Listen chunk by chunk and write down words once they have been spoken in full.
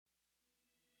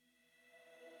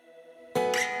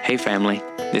Hey family,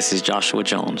 this is Joshua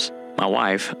Jones. My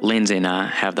wife, Lindsay, and I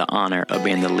have the honor of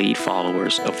being the lead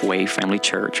followers of Way Family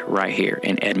Church right here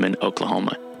in Edmond,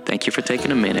 Oklahoma. Thank you for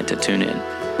taking a minute to tune in.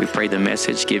 We pray the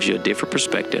message gives you a different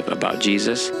perspective about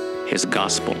Jesus, His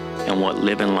gospel, and what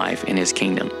living life in His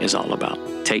kingdom is all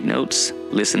about. Take notes,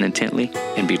 listen intently,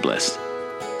 and be blessed.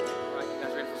 All right, you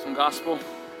guys ready for some gospel?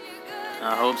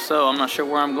 I hope so. I'm not sure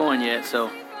where I'm going yet, so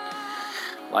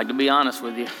I'd like to be honest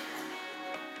with you.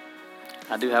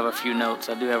 I do have a few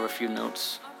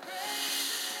notes.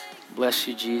 Bless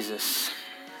you, Jesus.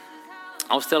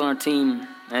 I was telling our team,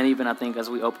 and even I think as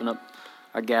we open up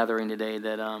our gathering today,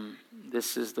 that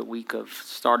this is the week of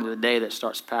starting the day that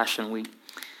starts Passion Week,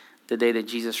 the day that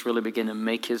Jesus really began to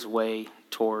make his way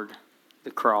toward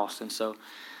the cross. And so,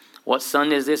 what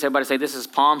Sunday is this? Everybody say, this is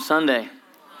Palm Sunday.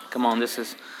 Come on, this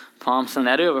is Palm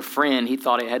Sunday. I do have a friend, he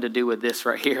thought it had to do with this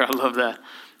right here. I love that.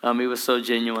 He was so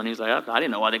genuine. He was like, I didn't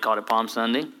know why they called it Palm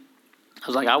Sunday. I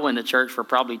was like, I went to church for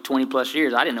probably 20 plus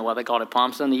years. I didn't know why they called it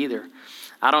Palm Sunday either.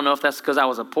 I don't know if that's because I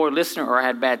was a poor listener or I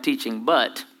had bad teaching,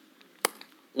 but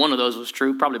one of those was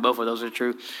true. Probably both of those are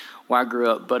true where I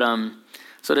grew up. But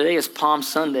so today is Palm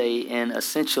Sunday, and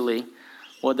essentially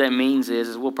what that means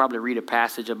is we'll probably read a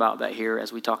passage about that here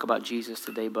as we talk about Jesus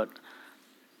today, but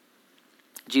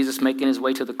Jesus making his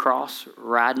way to the cross,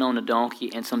 riding on a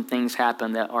donkey, and some things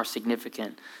happen that are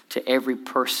significant to every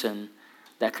person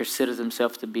that considers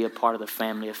himself to be a part of the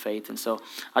family of faith. And so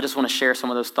I just want to share some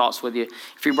of those thoughts with you.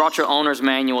 If you brought your owner's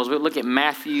manuals, we'll look at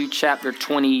Matthew chapter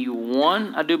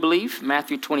 21, I do believe.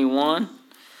 Matthew 21.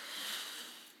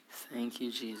 Thank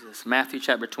you, Jesus. Matthew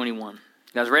chapter 21. You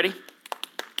guys ready?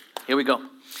 Here we go.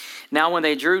 Now when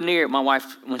they drew near, my wife,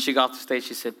 when she got off the stage,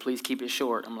 she said, please keep it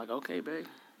short. I'm like, okay, babe.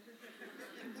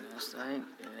 It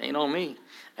ain't on me.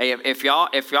 Hey, if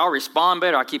y'all respond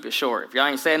better, I'll keep it short. If y'all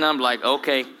ain't saying nothing, I'm like,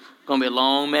 okay, gonna be a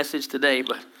long message today,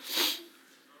 but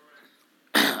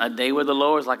a day with the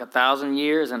Lord is like 1,000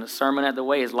 years, and a sermon at the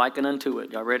way is likened unto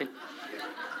it. Y'all ready?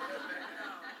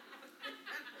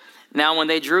 Now, when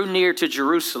they drew near to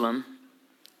Jerusalem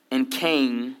and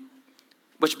came,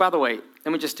 which, by the way,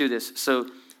 let me just do this.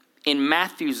 So, in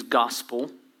Matthew's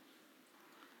gospel,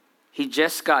 he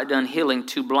just got done healing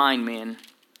 2 blind men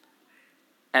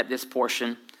at this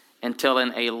portion and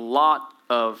telling a lot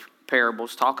of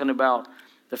parables, talking about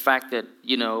the fact that,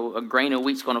 a grain of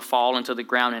wheat's going to fall into the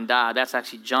ground and die. That's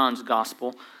actually John's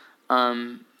gospel.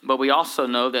 But we also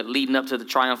know that leading up to the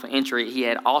triumphant entry, he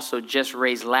had also just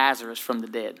raised Lazarus from the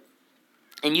dead.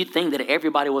 And you'd think that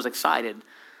everybody was excited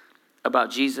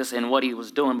about Jesus and what he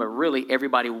was doing, but really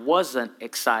everybody wasn't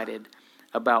excited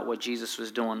about what Jesus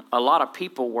was doing. A lot of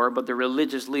people were, but the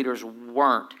religious leaders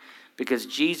weren't, because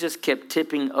Jesus kept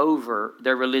tipping over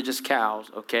their religious cows,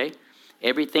 okay?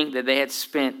 Everything that they had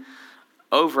spent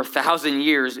over 1,000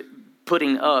 years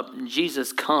putting up,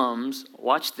 Jesus comes,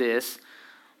 watch this,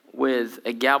 with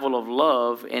a gavel of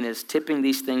love and is tipping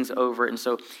these things over. And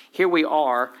so here we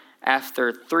are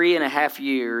after 3.5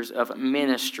 years of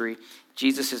ministry.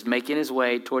 Jesus is making his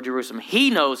way toward Jerusalem.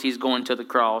 He knows he's going to the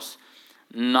cross.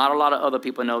 Not a lot of other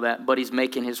people know that, but he's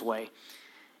making his way.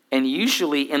 And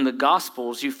usually in the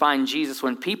Gospels, you find Jesus,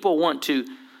 when people want to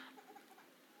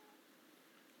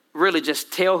really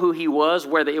just tell who he was,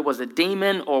 whether it was a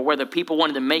demon or whether people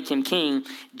wanted to make him king,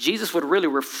 Jesus would really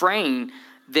refrain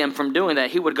them from doing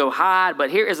that. He would go hide, but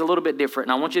here is a little bit different,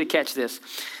 and I want you to catch this.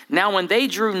 Now, when they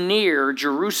drew near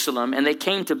Jerusalem and they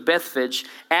came to Bethphage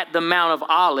at the Mount of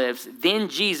Olives, then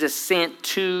Jesus sent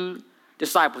 2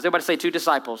 disciples. Everybody say 2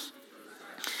 disciples.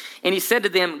 And he said to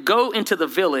them, go into the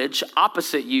village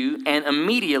opposite you, and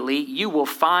immediately you will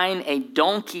find a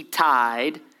donkey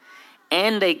tied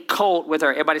and a colt with her.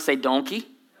 Everybody say donkey.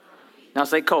 Now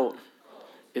say colt.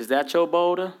 Is that your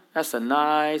boulder? That's a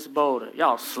nice boulder.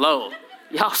 Y'all slow.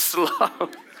 Y'all,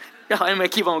 anyway,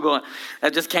 keep on going.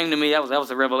 That just came to me. That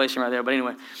was a revelation right there. But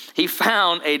anyway, he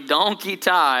found a donkey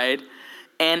tied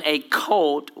and a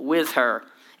colt with her.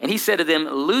 And he said to them,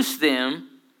 loose them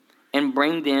and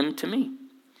bring them to me.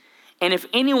 And if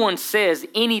anyone says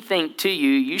anything to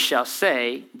you, you shall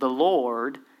say, the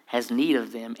Lord has need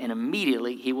of them, and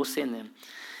immediately he will send them.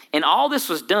 And all this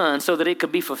was done so that it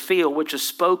could be fulfilled, which was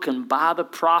spoken by the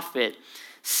prophet,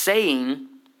 saying,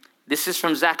 this is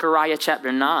from Zechariah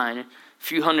chapter 9, a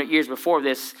few hundred years before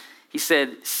this. He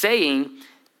said, saying,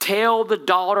 tell the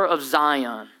daughter of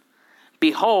Zion,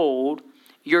 behold,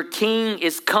 your king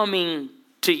is coming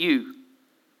to you.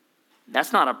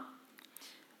 That's not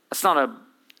a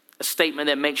statement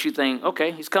that makes you think,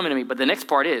 okay, he's coming to me. But the next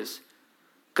part is,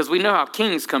 because we know how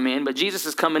kings come in, but Jesus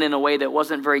is coming in a way that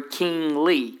wasn't very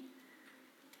kingly.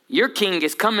 Your king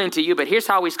is coming to you, but here's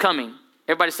how he's coming.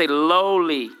 Everybody say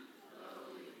lowly.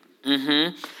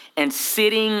 And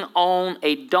sitting on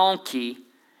a donkey,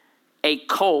 a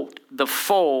colt, the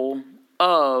foal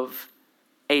of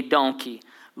a donkey.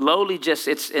 Lowly, just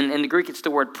it's in the Greek it's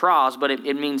the word pros, but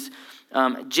it means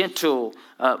gentle,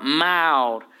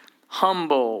 mild,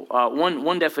 humble.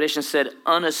 One definition said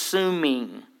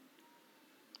unassuming.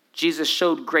 Jesus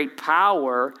showed great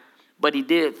power, but he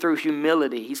did it through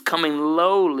humility. He's coming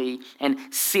lowly and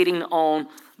sitting on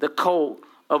the colt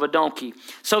of a donkey.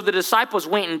 So the disciples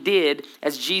went and did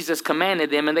as Jesus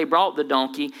commanded them, and they brought the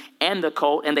donkey and the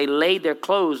colt, and they laid their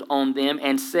clothes on them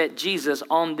and set Jesus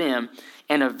on them.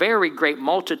 And a very great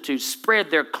multitude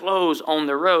spread their clothes on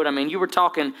the road. I mean, you were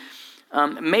talking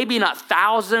maybe not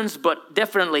thousands, but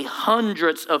definitely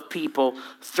hundreds of people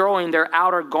throwing their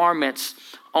outer garments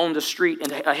on the street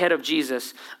and ahead of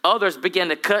Jesus. Others began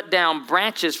to cut down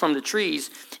branches from the trees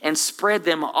and spread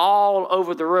them all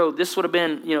over the road. This would have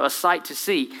been, a sight to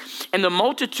see. And the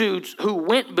multitudes who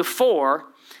went before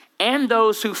and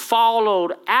those who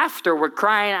followed after were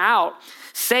crying out,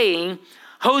 saying,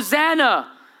 Hosanna,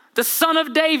 the Son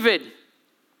of David.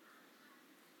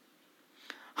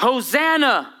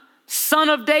 Hosanna, Son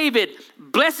of David.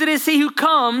 Blessed is he who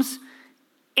comes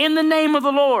in the name of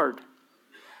the Lord.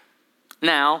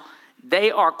 Now,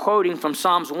 they are quoting from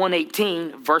Psalms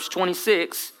 118, verse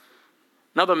 26,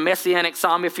 another messianic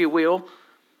psalm, if you will.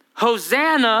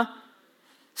 Hosanna,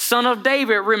 Son of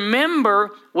David.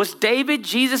 Remember, was David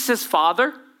Jesus'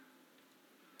 father?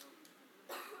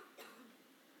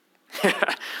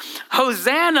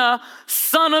 Hosanna,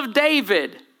 Son of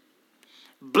David.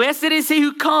 Blessed is he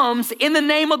who comes in the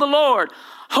name of the Lord.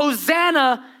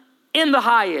 Hosanna in the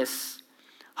highest.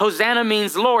 Hosanna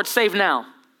means Lord, save now.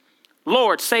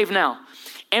 Lord, save now.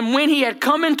 And when he had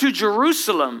come into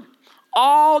Jerusalem,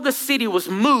 all the city was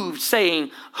moved,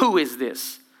 saying, who is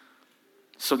this?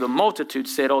 So the multitude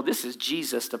said, oh, this is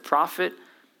Jesus, the prophet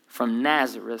from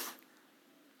Nazareth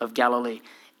of Galilee.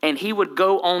 And he would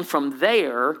go on from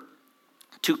there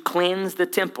to cleanse the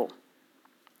temple.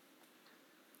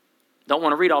 Don't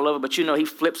want to read all of it, but he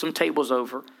flipped some tables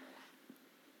over.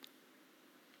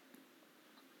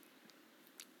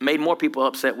 Made more people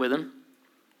upset with him.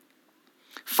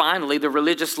 Finally, the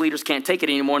religious leaders can't take it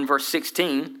anymore. In verse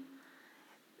 16,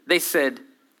 they said,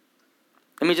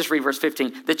 let me just read verse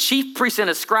 15. The chief priests and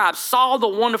the scribes saw the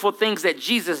wonderful things that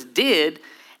Jesus did,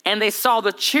 and they saw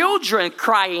the children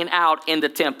crying out in the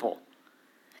temple.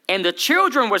 And the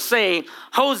children were saying,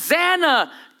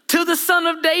 Hosanna to the Son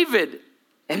of David.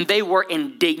 And they were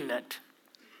indignant.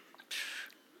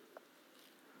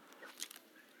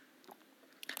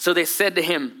 So they said to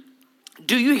him,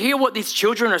 do you hear what these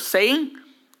children are saying?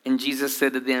 And Jesus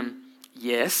said to them,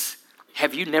 yes.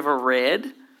 Have you never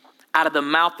read? Out of the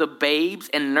mouth of babes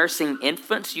and nursing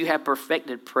infants, you have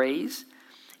perfected praise.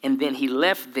 And then he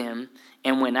left them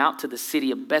and went out to the city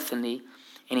of Bethany,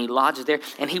 and he lodged there.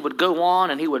 And he would go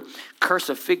on and he would curse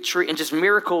a fig tree, and just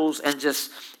miracles and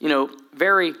just,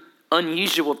 very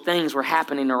unusual things were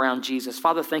happening around Jesus.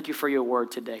 Father, thank you for your word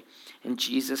today. In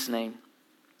Jesus' name.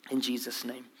 In Jesus'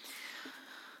 name.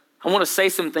 I want to say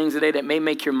some things today that may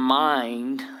make your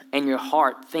mind and your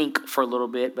heart think for a little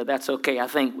bit, but that's okay. I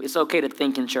think it's okay to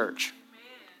think in church.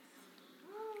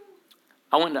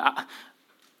 I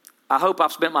hope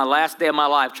I've spent my last day of my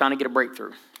life trying to get a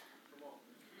breakthrough.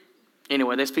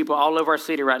 Anyway, there's people all over our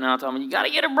city right now telling me, you got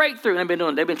to get a breakthrough. And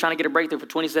they've been trying to get a breakthrough for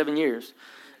 27 years.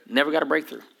 Never got a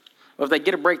breakthrough. Or if they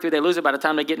get a breakthrough, they lose it by the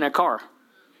time they get in their car.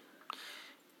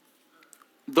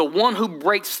 The one who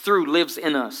breaks through lives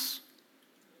in us.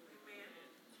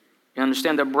 You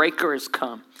understand? The breaker has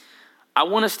come. I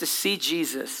want us to see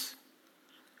Jesus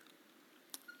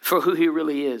for who he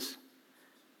really is.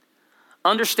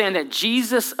 Understand that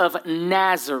Jesus of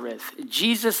Nazareth,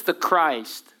 Jesus the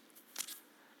Christ,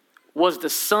 was the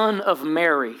son of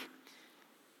Mary.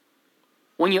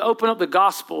 When you open up the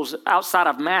Gospels outside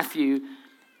of Matthew,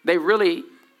 they really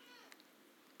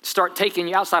start taking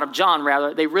you, outside of John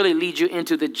rather, they really lead you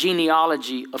into the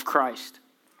genealogy of Christ.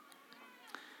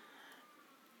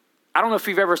 I don't know if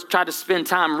you've ever tried to spend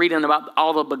time reading about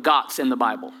all the begots in the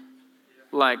Bible.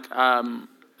 Like,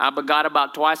 I begot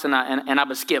about twice and I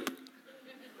would skip.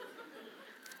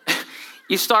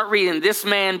 You start reading, this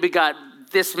man begot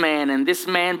this man, and this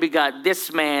man begot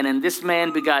this man, and this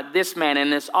man begot this man,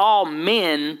 and it's all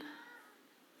men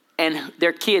and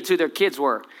their kids, who their kids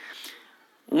were.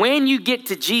 When you get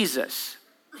to Jesus,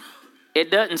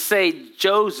 it doesn't say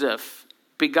Joseph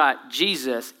begot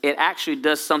Jesus. It actually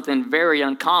does something very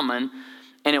uncommon,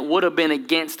 and it would have been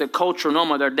against the cultural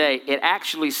norm of their day. It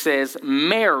actually says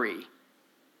Mary,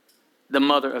 the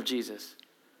mother of Jesus,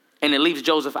 and it leaves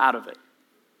Joseph out of it.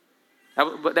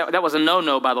 That was a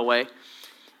no-no, by the way.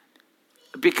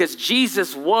 Because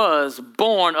Jesus was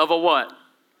born of a what?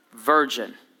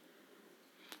 Virgin.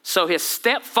 So his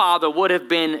stepfather would have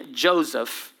been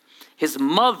Joseph. His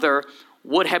mother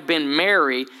would have been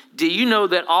Mary. Do you know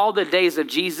that all the days of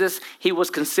Jesus, he was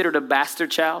considered a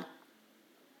bastard child?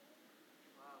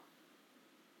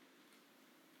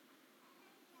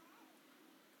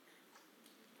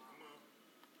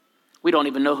 We don't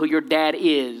even know who your dad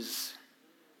is.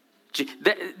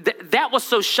 That was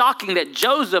so shocking that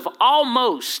Joseph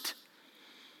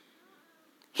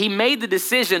he made the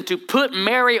decision to put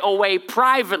Mary away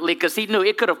privately because he knew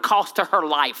it could have cost her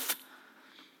life.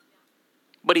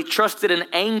 But he trusted an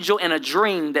angel and a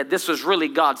dream that this was really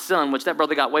God's son, which that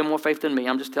brother got way more faith than me.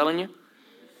 I'm just telling you.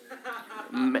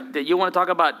 You want to talk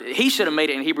about, he should have made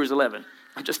it in Hebrews 11.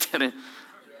 I'm just telling you.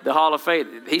 The hall of faith,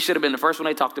 he should have been the first one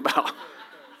they talked about.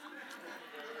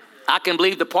 I can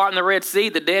believe the part in the Red Sea,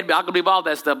 the dead, I can believe all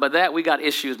that stuff, but that, we got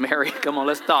issues, Mary. Come on,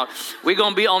 let's talk. We're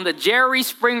going to be on the Jerry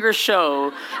Springer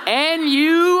show, and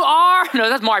you are, no,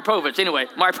 that's Maury Povich. Anyway,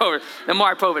 the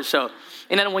Maury Povich show.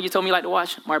 And then when you told me you like to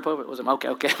watch, Maury Povich was him.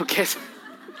 Okay.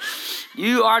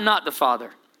 You are not the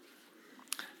Father.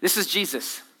 This is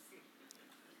Jesus.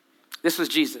 This was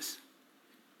Jesus.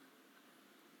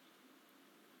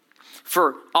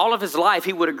 For all of his life,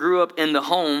 he would have grew up in the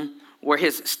home where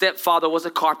his stepfather was a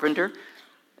carpenter.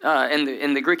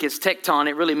 In the Greek, it's tekton.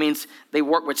 It really means they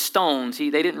work with stones.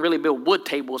 They didn't really build wood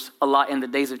tables a lot in the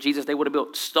days of Jesus. They would have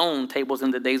built stone tables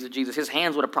in the days of Jesus. His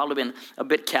hands would have probably been a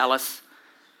bit callous.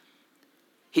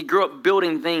 He grew up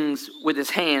building things with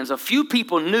his hands. A few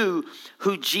people knew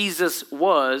who Jesus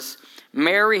was.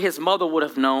 Mary, his mother, would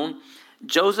have known.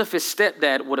 Joseph, his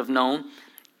stepdad, would have known.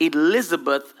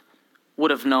 Elizabeth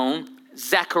would have known.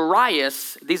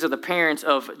 Zacharias, these are the parents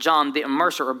of John the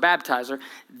Immerser or Baptizer,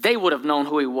 they would have known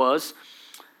who he was.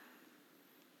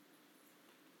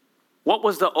 What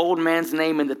was the old man's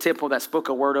name in the temple that spoke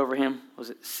a word over him? Was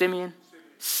it Simeon?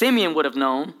 Simeon would have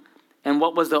known. And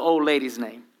what was the old lady's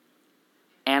name?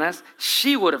 Annas.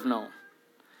 She would have known.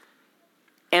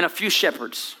 And a few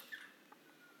shepherds.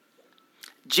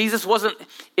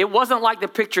 It wasn't like the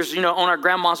pictures, on our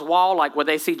grandma's wall, like where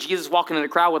they see Jesus walking in the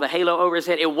crowd with a halo over his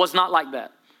head. It was not like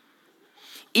that.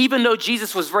 Even though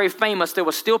Jesus was very famous, there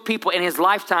were still people in his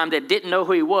lifetime that didn't know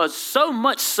who he was. So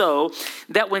much so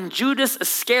that when Judas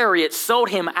Iscariot sold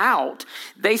him out,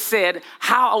 they said,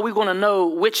 how are we going to know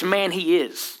which man he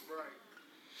is?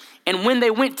 And when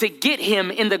they went to get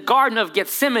him in the Garden of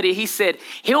Gethsemane, he said,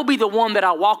 he'll be the one that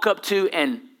I walk up to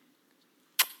and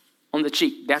on the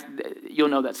cheek, you'll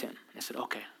know that's him. I said,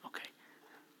 okay.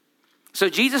 So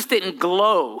Jesus didn't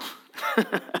glow.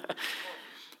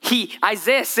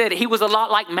 Isaiah said he was a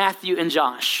lot like Matthew and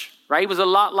Josh, right? He was a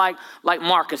lot like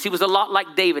Marcus. He was a lot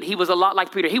like David. He was a lot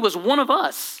like Peter. He was one of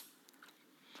us.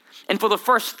 And for the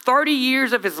first 30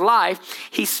 years of his life,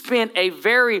 he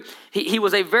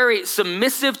was a very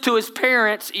submissive to his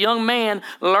parents, young man,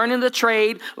 learning the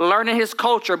trade, learning his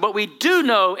culture. But we do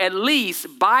know at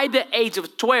least by the age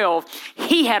of 12,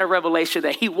 he had a revelation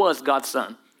that he was God's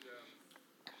son.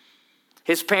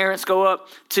 His parents go up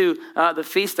to the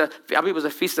feast, I believe it was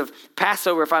a feast of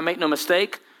Passover, if I make no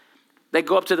mistake. They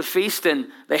go up to the feast and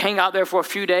they hang out there for a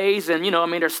few days. And,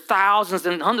 there's thousands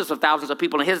and hundreds of thousands of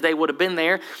people in his day would have been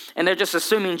there. And they're just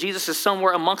assuming Jesus is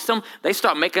somewhere amongst them. They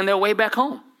start making their way back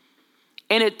home.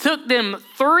 And it took them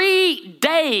 3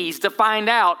 days to find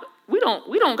out, we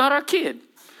don't got our kid.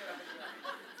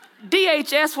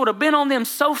 DHS would have been on them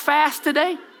so fast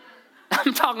today.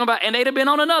 I'm talking about, and they'd have been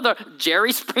on another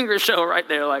Jerry Springer show right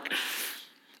there. Like,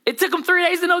 it took them 3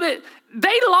 days to know that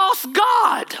they lost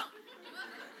God.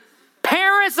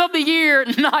 Parents of the year,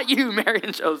 not you, Mary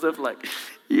and Joseph. Like,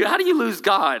 how do you lose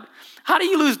God? How do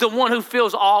you lose the one who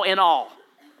fills all in all?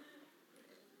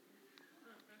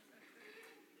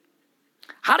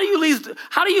 How do you lose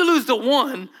the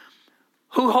one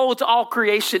who holds all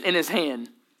creation in his hand?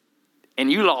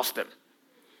 And you lost him.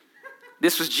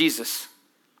 This was Jesus.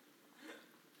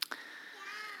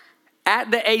 At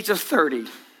the age of 30,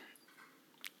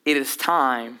 it is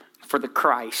time for the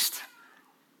Christ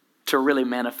to really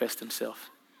manifest himself.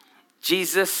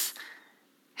 Jesus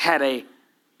had a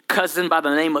cousin by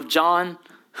the name of John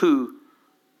who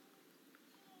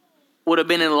would have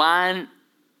been in line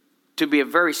to be a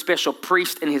very special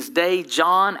priest in his day.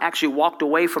 John actually walked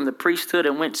away from the priesthood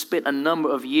and spent a number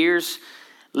of years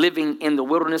living in the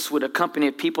wilderness with a company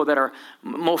of people that are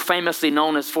more famously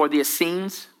known as for the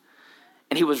Essenes.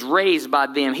 And he was raised by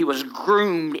them. He was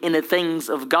groomed in the things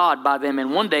of God by them.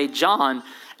 And one day, John,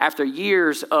 after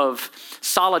years of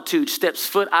solitude, steps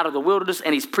foot out of the wilderness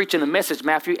and he's preaching a message,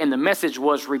 Matthew. And the message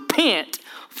was, repent,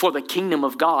 for the kingdom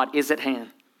of God is at hand.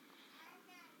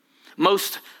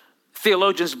 Most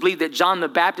theologians believe that John the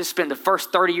Baptist spent the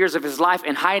first 30 years of his life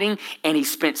in hiding, and he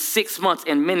spent 6 months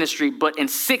in ministry. But in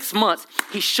 6 months,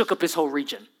 he shook up his whole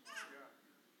region.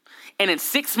 And in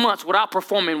 6 months, without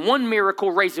performing one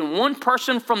miracle, raising one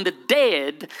person from the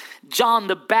dead, John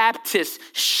the Baptist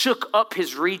shook up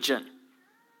his region.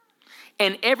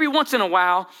 And every once in a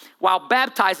while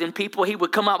baptizing people, he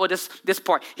would come out with this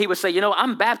part. He would say,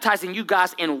 I'm baptizing you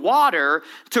guys in water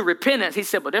to repentance. He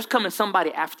said, but there's coming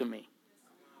somebody after me.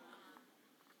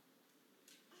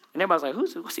 And everybody's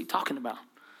like, what's he talking about?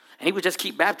 And he would just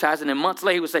keep baptizing. And months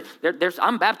later, he would say,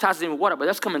 I'm baptizing in water, but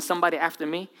there's coming somebody after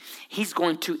me. He's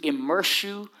going to immerse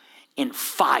you in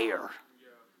fire.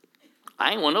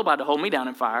 I ain't want nobody to hold me down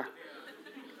in fire.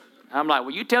 I'm like,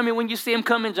 well, you tell me when you see him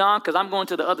coming, John, because I'm going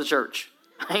to the other church.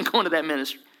 I ain't going to that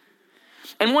ministry.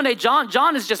 And one day,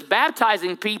 John is just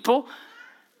baptizing people.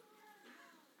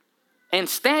 And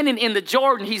standing in the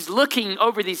Jordan, he's looking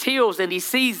over these hills, and he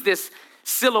sees this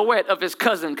silhouette of his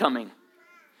cousin coming.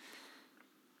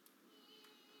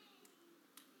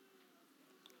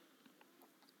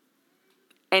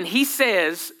 And he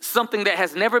says something that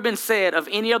has never been said of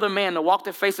any other man to walk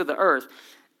the face of the earth.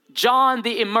 John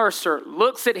the immerser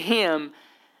looks at him,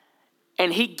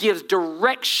 and he gives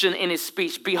direction in his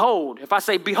speech. Behold, if I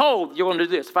say behold, you're going to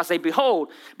do this. If I say behold,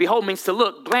 behold means to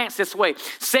look, glance this way,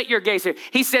 set your gaze here.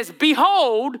 He says,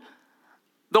 behold,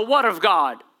 the what of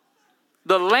God?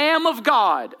 The Lamb of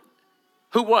God,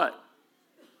 who what?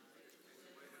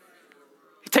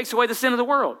 He takes away the sin of the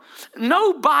world.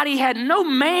 No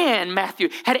man, Matthew,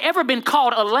 had ever been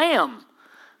called a lamb.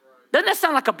 Doesn't that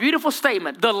sound like a beautiful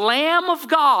statement? The Lamb of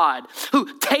God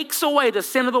who takes away the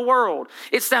sin of the world.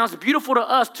 It sounds beautiful to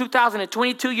us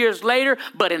 2022 years later,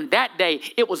 but in that day,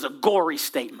 it was a gory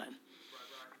statement.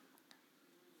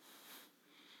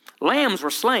 Lambs were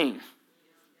slain.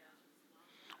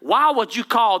 Why would you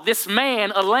call this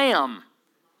man a lamb?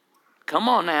 Come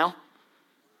on now.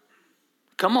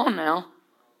 Come on now.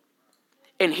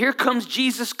 And here comes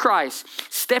Jesus Christ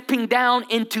stepping down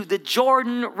into the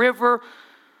Jordan River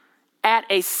at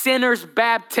a sinner's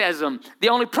baptism. The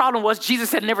only problem was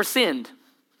Jesus had never sinned.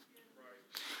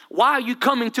 Why are you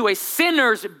coming to a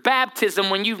sinner's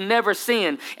baptism when you've never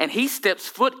sinned? And he steps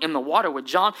foot in the water with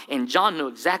John, and John knew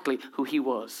exactly who he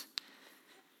was.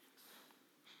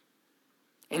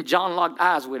 And John locked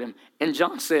eyes with him. And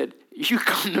John said, you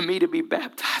come to me to be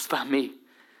baptized by me.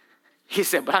 He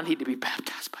said, but I need to be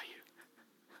baptized by you.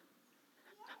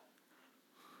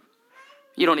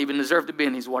 You don't even deserve to be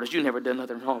in these waters. You never done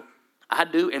nothing wrong. I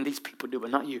do, and these people do, but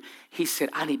not you. He said,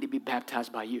 I need to be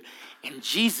baptized by you. And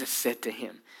Jesus said to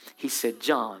him, he said,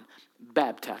 John,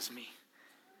 baptize me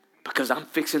because I'm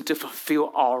fixing to fulfill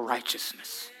all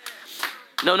righteousness.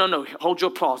 No. Hold your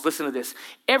applause. Listen to this.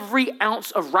 Every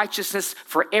ounce of righteousness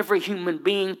for every human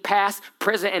being, past,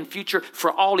 present, and future,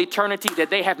 for all eternity that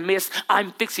they have missed,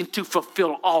 I'm fixing to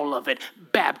fulfill all of it.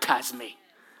 Baptize me.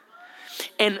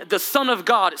 And the Son of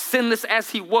God, sinless as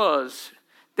he was,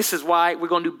 this is why we're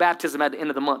going to do baptism at the end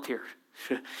of the month here.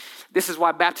 This is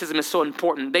why baptism is so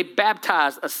important. They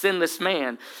baptized a sinless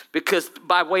man because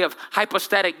by way of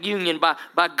hypostatic union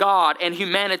by God and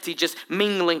humanity just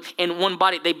mingling in one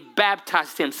body, they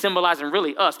baptized him, symbolizing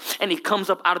really us. And he comes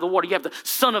up out of the water. You have the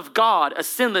Son of God, a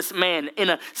sinless man in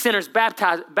a sinner's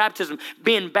baptism,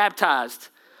 being baptized.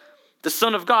 The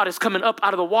Son of God is coming up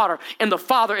out of the water, and the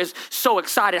Father is so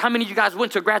excited. How many of you guys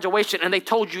went to graduation and they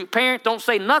told you, parent, don't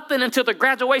say nothing until the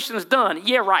graduation is done?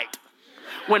 Yeah, right.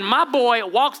 When my boy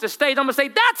walks the stage, I'm going to say,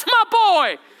 that's my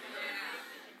boy.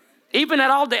 Even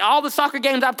at all the soccer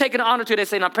games I've taken the honor to, they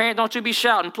say, now, parent, don't you be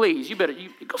shouting, please. You better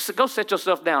go sit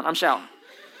yourself down. I'm shouting.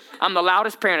 I'm the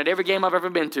loudest parent at every game I've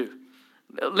ever been to.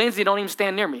 Lindsay don't even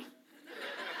stand near me.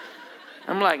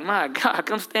 I'm like, my God,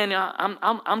 come stand there.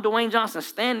 I'm Dwayne Johnson.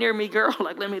 Stand near me, girl.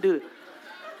 Like, let me do it.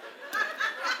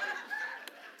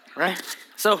 Right?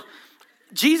 So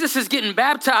Jesus is getting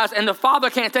baptized and the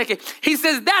Father can't take it. He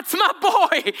says, that's my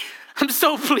boy. I'm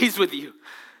so pleased with you.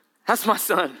 That's my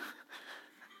son.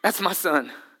 That's my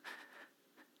son.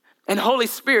 And Holy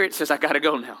Spirit says, I got to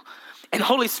go now. And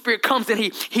Holy Spirit comes and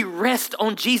he rests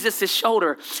on Jesus'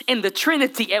 shoulder. And the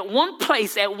Trinity at one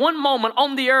place, at one moment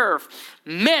on the earth,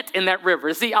 met in that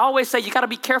river. See, I always say you got to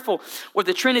be careful where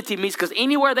the Trinity meets because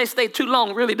anywhere they stay too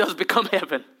long really does become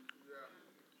heaven.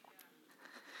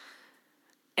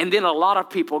 And then a lot of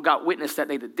people got witness that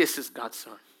day that this is God's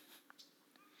son.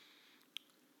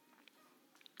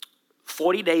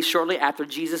 40 days shortly after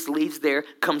Jesus leaves there,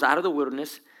 comes out of the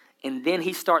wilderness, and then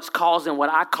he starts causing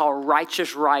what I call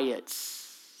righteous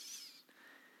riots.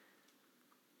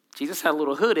 Jesus had a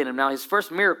little hood in him. Now, his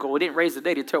first miracle, he didn't raise the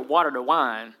dead. He turned water to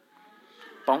wine.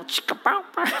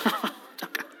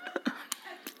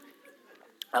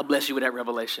 I'll bless you with that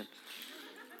revelation.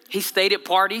 He stayed at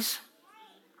parties.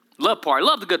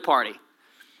 Love the good party.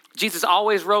 Jesus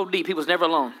always rode deep. He was never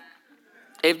alone.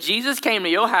 If Jesus came to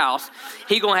your house,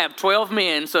 he going to have 12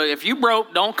 men. So if you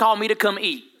broke, don't call me to come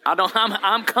eat.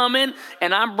 I'm coming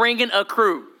and I'm bringing a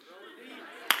crew.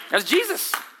 That's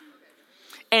Jesus.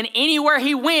 And anywhere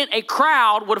he went, a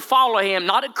crowd would follow him.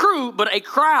 Not a crew, but a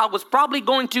crowd was probably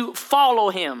going to follow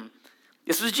him.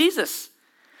 This was Jesus.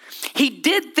 He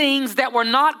did things that were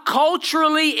not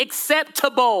culturally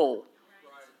acceptable.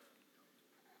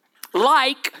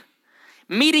 Like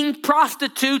meeting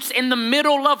prostitutes in the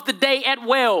middle of the day at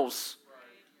wells.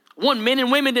 Men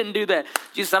and women didn't do that.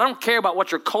 Jesus said, I don't care about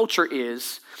what your culture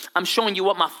is. I'm showing you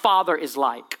what my Father is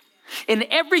like. And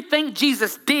everything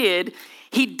Jesus did,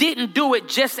 he didn't do it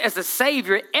just as a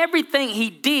savior. Everything he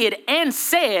did and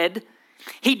said,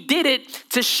 he did it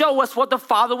to show us what the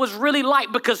Father was really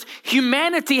like, because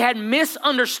humanity had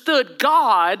misunderstood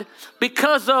God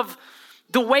because of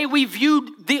the way we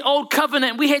viewed the old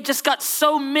covenant. We had just got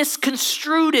so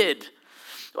misconstrued.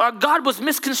 Our God was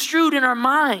misconstrued in our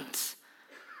minds.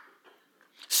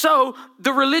 So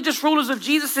the religious rulers of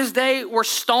Jesus' day were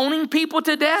stoning people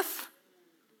to death,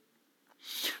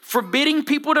 forbidding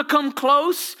people to come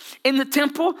close in the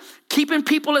temple, keeping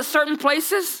people at certain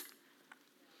places,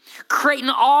 creating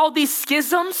all these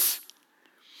schisms,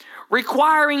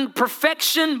 requiring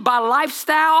perfection by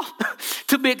lifestyle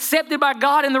to be accepted by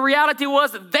God. And the reality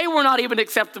was that they were not even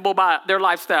acceptable by their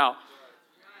lifestyle.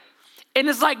 And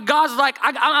it's like God's like,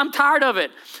 I'm tired of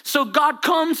it. So God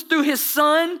comes through his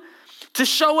son to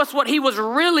show us what he was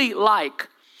really like.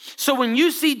 So when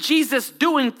you see Jesus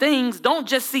doing things, don't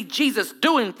just see Jesus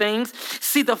doing things,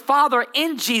 see the Father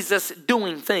in Jesus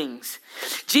doing things.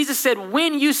 Jesus said,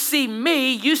 when you see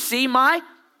me, you see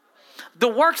the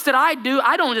works that I do,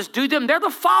 I don't just do them. They're the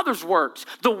Father's works.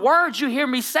 The words you hear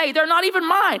me say, they're not even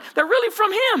mine. They're really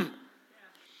from him.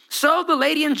 So the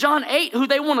lady in John 8 who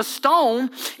they want to stone,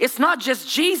 it's not just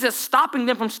Jesus stopping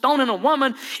them from stoning a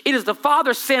woman. It is the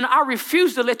Father saying, I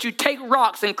refuse to let you take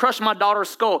rocks and crush my daughter's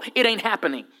skull. It ain't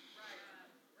happening.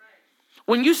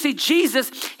 When you see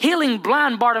Jesus healing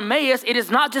blind Bartimaeus, it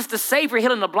is not just the Savior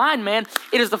healing the blind man.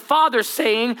 It is the Father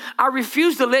saying, I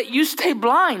refuse to let you stay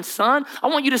blind, son. I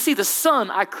want you to see the Son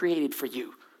I created for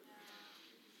you.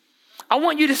 I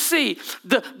want you to see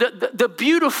the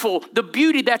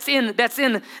beauty that's in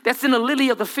the lily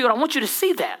of the field. I want you to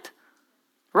see that.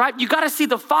 Right? You got to see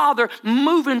the Father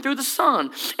moving through the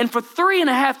Son. And for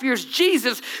 3.5 years,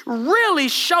 Jesus really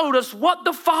showed us what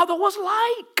the Father was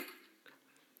like.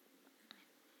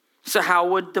 So how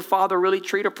would the Father really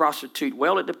treat a prostitute?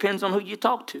 Well, it depends on who you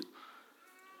talk to.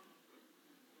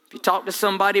 If you talk to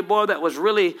somebody, boy, that was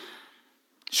really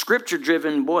scripture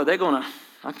driven, boy,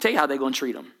 I'll tell you how they're going to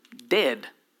treat them. Dead.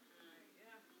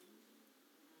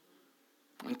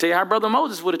 I can tell you how Brother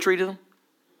Moses would have treated them.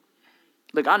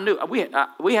 Look, I knew,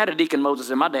 we had a Deacon Moses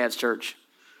in my dad's church.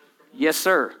 Yes,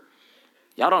 sir.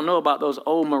 Y'all don't know about those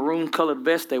old maroon colored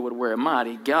vests they would wear.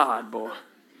 Mighty God, boy.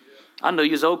 I knew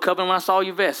you was old covenant when I saw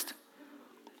your vest.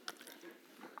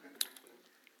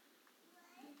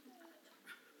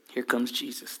 Here comes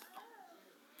Jesus,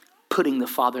 putting the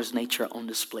Father's nature on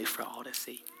display for all to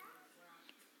see.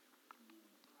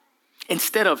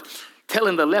 Instead of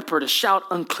telling the leper to shout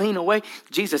unclean away,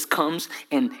 Jesus comes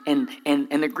and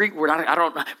the Greek word, I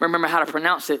don't remember how to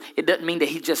pronounce it. It doesn't mean that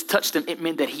he just touched them. It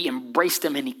meant that he embraced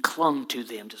them and he clung to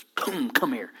them. Just boom,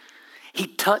 come here. He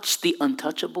touched the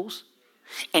untouchables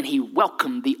and he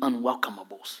welcomed the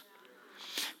unwelcomables.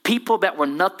 People that were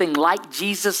nothing like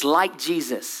Jesus.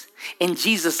 And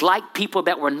Jesus liked people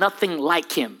that were nothing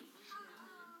like him.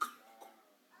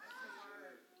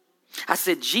 I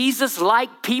said, Jesus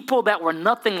liked people that were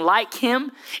nothing like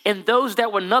him, and those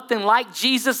that were nothing like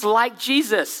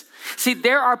Jesus. See,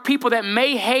 there are people that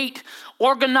may hate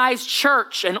organized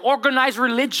church and organized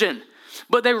religion,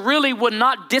 but they really would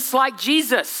not dislike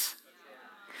Jesus.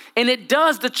 And it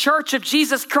does the church of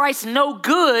Jesus Christ no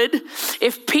good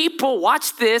if people,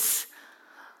 watch this,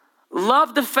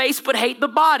 love the face but hate the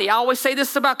body. I always say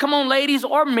this about, come on, ladies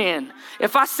or men.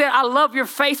 If I said I love your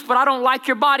face but I don't like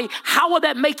your body, how will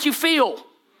that make you feel?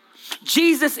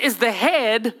 Jesus is the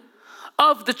head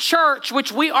of the church,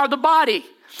 which we are the body.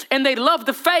 And they love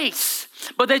the face,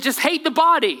 but they just hate the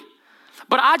body.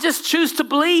 But I just choose to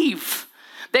believe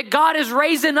that God is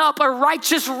raising up a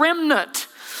righteous remnant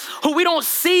who we don't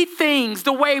see things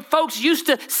the way folks used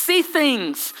to see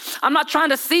things. I'm not trying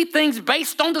to see things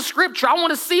based on the scripture. I want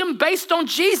to see them based on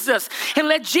Jesus and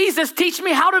let Jesus teach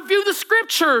me how to view the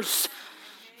scriptures.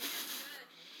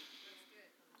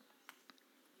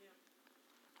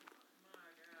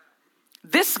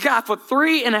 This guy for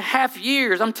 3.5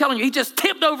 years, I'm telling you, he just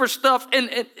tipped over stuff.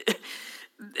 And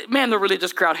man, the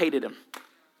religious crowd hated him.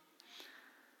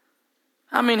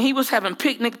 I mean, he was having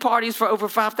picnic parties for over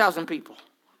 5,000 people.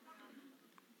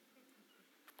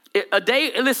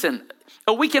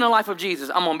 A week in the life of Jesus,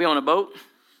 I'm going to be on a boat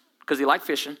because he liked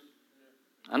fishing.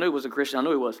 I knew he was a Christian. I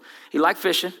knew he was. He liked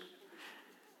fishing.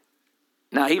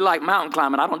 Now, he liked mountain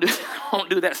climbing. I don't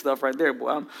do that stuff right there,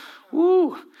 boy.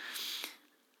 Woo.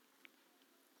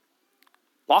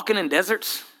 Walking in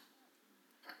deserts.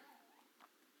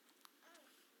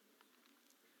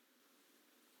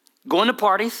 Going to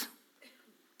parties.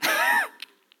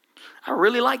 I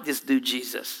really like this dude,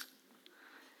 Jesus.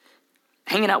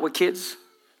 Hanging out with kids.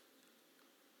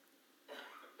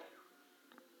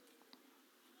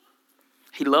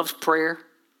 He loves prayer.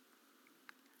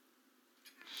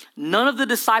 None of the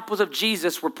disciples of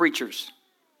Jesus were preachers.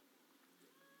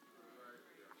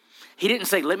 He didn't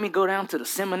say, let me go down to the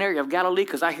seminary of Galilee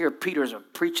because I hear Peter's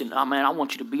preaching. Oh, man, I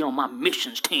want you to be on my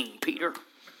missions team, Peter.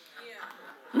 Yeah.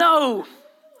 No.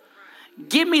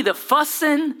 Give me the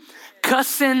fussing,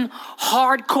 cussing,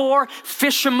 hardcore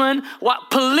fisherman,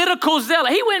 political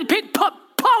zealot. He went and picked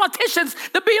politicians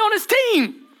to be on his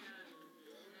team.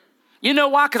 You know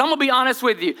why? Because I'm going to be honest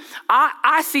with you.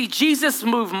 I see Jesus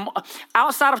move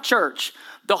outside of church.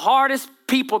 The hardest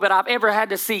people that I've ever had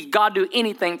to see God do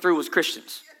anything through was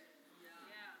Christians.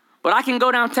 But I can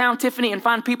go downtown, Tiffany, and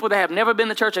find people that have never been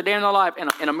to church a day in their life,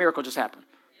 and a miracle just happened.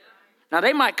 Now,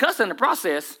 they might cuss in the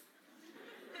process,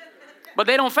 but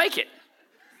they don't fake it.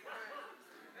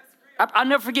 I'll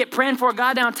never forget praying for a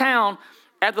guy downtown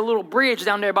at the little bridge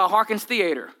down there by Harkins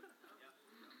Theater.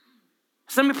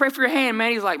 So let me pray for your hand,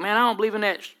 man. He's like, man, I don't believe in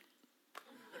that.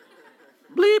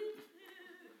 Bleep.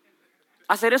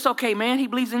 I said, it's okay, man. He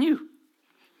believes in you.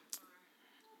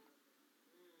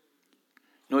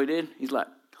 No, he did? He's like,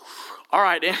 all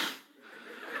right, then.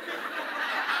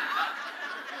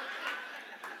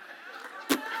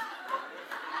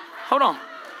 Hold on.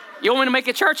 You want me to make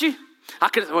it churchy?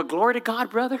 Well, glory to God,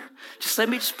 brother. Just let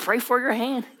me just pray for your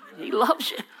hand. He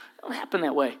loves you. It don't happen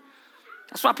that way.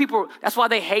 That's why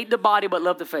they hate the body but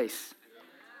love the face.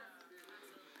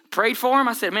 Prayed for him.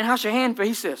 I said, man, how's your hand?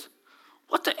 He says,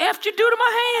 what the F did you do to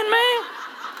my hand, man?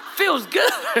 Feels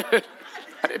good.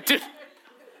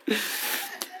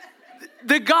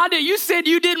 The God that you said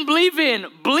you didn't believe in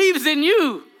believes in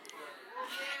you.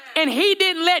 And he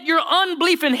didn't let your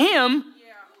unbelief in him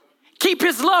keep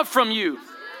his love from you.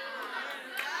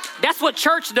 That's what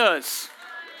church does.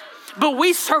 But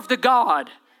we serve the God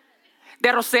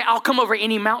that'll say, I'll come over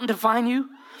any mountain to find you.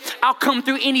 I'll come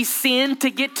through any sin to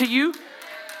get to you.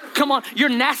 Come on, your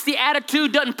nasty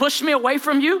attitude doesn't push me away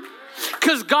from you.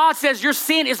 Because God says your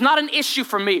sin is not an issue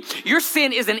for me. Your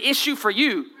sin is an issue for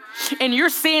you. And your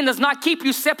sin does not keep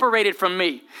you separated from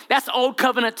me. That's old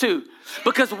covenant too.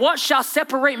 Because what shall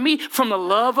separate me from the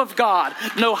love of God?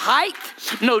 No height,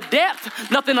 no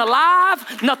depth, nothing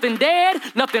alive, nothing dead,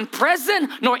 nothing present,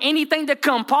 nor anything to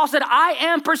come. Paul said, I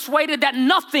am persuaded that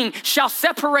nothing shall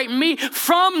separate me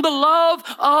from the love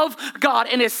of God.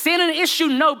 And is sin an issue?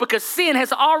 No, because sin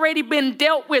has already been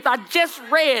dealt with. I just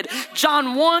read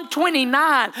John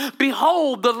 1:29.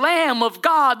 Behold, the Lamb of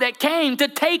God that came to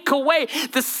take away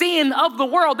the sin of the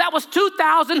world. That was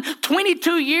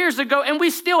 2022 years ago, and we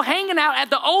still hanging out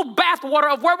at the old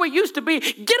bathwater of where we used to be.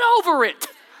 Get over it.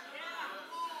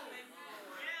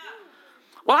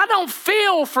 Well, I don't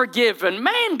feel forgiven.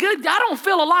 Man, good. I don't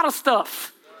feel a lot of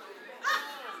stuff.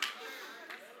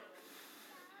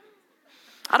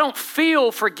 I don't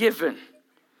feel forgiven.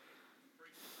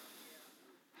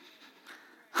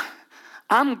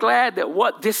 I'm glad that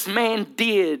what this man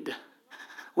did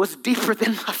was deeper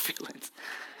than my feelings.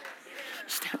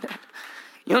 Understand that?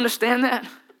 You understand that?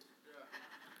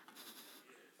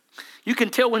 You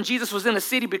can tell when Jesus was in a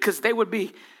city because they would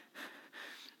be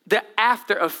the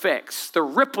after effects, the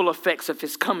ripple effects of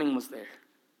his coming was there.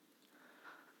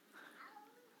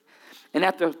 And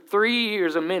after 3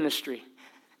 years of ministry,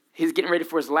 he's getting ready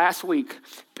for his last week.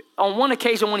 On one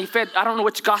occasion when he fed, I don't know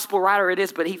which gospel writer it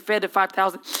is, but he fed the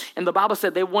 5,000. And the Bible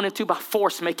said they wanted to by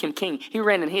force make him king. He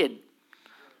ran and hid.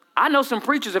 I know some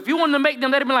preachers, if you wanted to make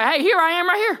them, they'd be like, hey, here I am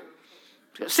right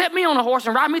here. Set me on a horse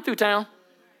and ride me through town.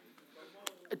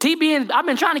 TBN, I've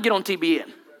been trying to get on TBN.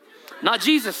 Not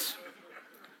Jesus.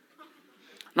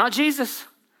 Not Jesus.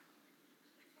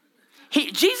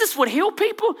 Jesus would heal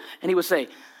people and he would say,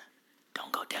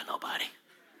 don't go tell nobody.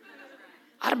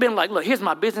 I'd have been like, look, here's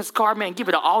my business card, man. Give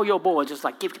it to all your boys. Just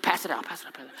like, pass it out, pass it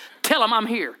out, pass it out. Tell them I'm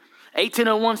here.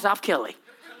 1801 South Kelly.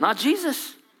 Not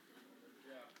Jesus.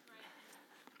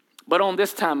 But on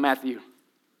this time, Matthew,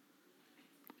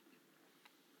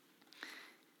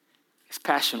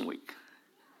 Passion Week.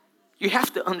 You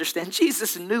have to understand,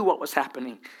 Jesus knew what was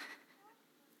happening.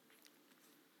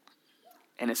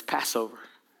 And it's Passover.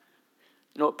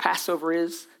 You know what Passover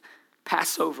is?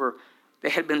 Passover, they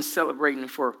had been celebrating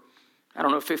for,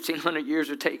 1,500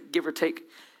 years give or take.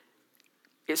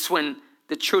 It's when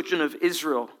the children of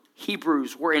Israel,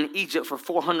 Hebrews, were in Egypt for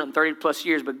 430 plus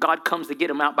years, but God comes to get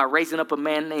them out by raising up a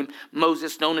man named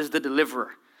Moses, known as the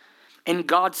deliverer. And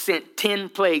God sent 10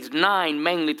 plagues, 9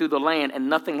 mainly through the land, and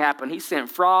nothing happened. He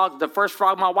sent frogs. The first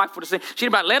frog my wife would have seen, she'd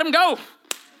about, let him go.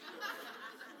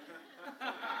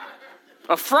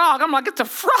 A frog? I'm like, it's a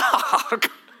frog.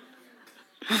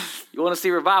 You want to see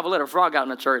revival? Let a frog out in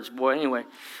the church, boy. Anyway.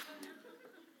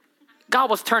 God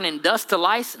was turning dust to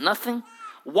lice, nothing.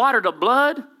 Water to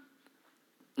blood,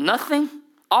 nothing.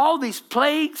 All these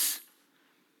plagues.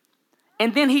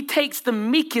 And then he takes the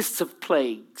meekest of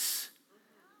plagues.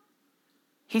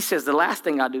 He says, the last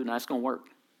thing I do, now it's going to work.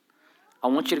 I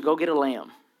want you to go get a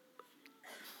lamb.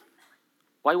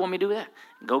 Why do you want me to do that?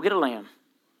 Go get a lamb.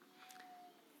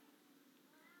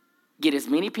 Get as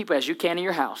many people as you can in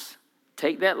your house.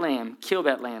 Take that lamb, kill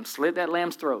that lamb, slit that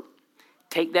lamb's throat.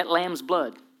 Take that lamb's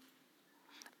blood.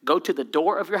 Go to the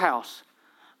door of your house.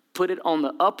 Put it on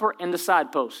the upper and the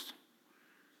side post.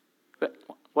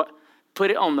 What?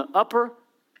 Put it on the upper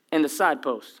and the side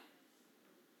post.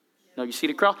 No, you see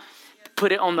the cross?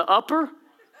 Put it on the upper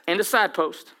and the side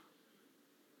post.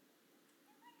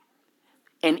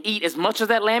 And eat as much of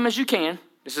that lamb as you can.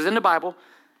 This is in the Bible.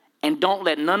 And don't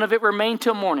let none of it remain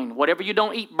till morning. Whatever you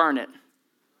don't eat, burn it.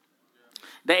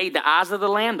 They ate the eyes of the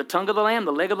lamb, the tongue of the lamb,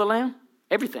 the leg of the lamb,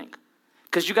 everything.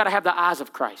 Because you got to have the eyes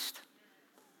of Christ.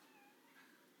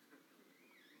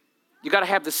 You got to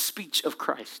have the speech of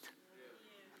Christ.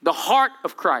 The heart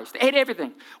of Christ. They ate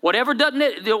everything. Whatever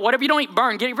you don't eat,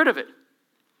 burn, get rid of it.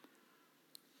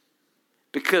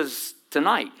 Because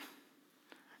tonight,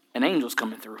 an angel's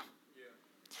coming through.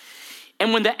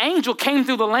 And when the angel came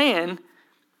through the land,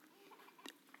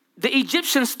 the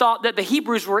Egyptians thought that the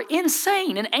Hebrews were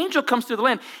insane. An angel comes through the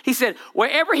land. He said,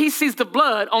 wherever he sees the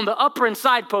blood on the upper and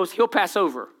side post, he'll pass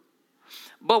over.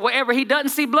 But wherever he doesn't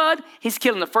see blood, he's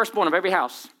killing the firstborn of every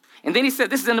house. And then he said,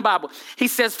 this is in the Bible. He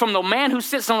says, from the man who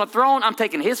sits on the throne, I'm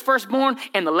taking his firstborn,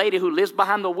 and the lady who lives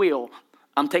behind the wheel,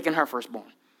 I'm taking her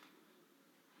firstborn.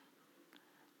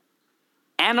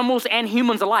 Animals and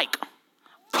humans alike.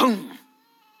 Boom.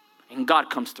 And God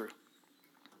comes through.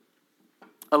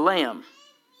 A lamb.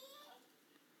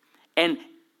 And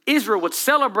Israel would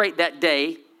celebrate that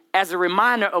day as a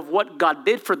reminder of what God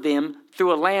did for them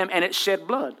through a lamb, and it shed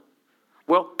blood.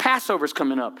 Well, Passover's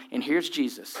coming up, and here's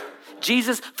Jesus.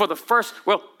 Jesus, for the first,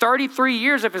 33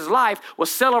 years of his life,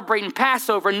 was celebrating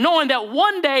Passover, knowing that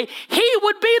one day he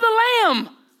would be the lamb.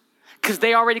 Because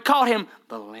they already called him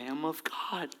the Lamb of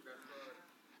God.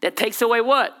 That takes away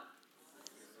what?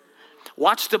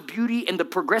 Watch the beauty and the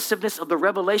progressiveness of the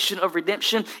revelation of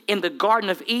redemption. In the Garden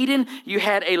of Eden, you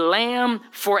had a lamb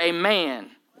for a man.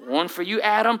 One for you,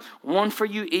 Adam. One for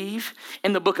you, Eve.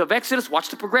 In the book of Exodus, watch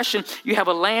the progression. You have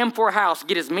a lamb for a house.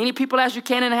 Get as many people as you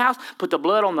can in the house. Put the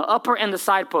blood on the upper and the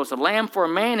side post. A lamb for a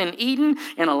man in Eden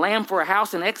and a lamb for a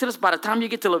house in Exodus. By the time you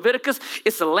get to Leviticus,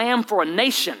 it's a lamb for a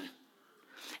nation.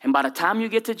 And by the time you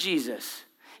get to Jesus,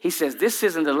 he says, this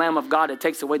isn't the Lamb of God that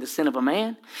takes away the sin of a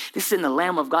man. This isn't the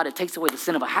Lamb of God that takes away the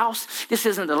sin of a house. This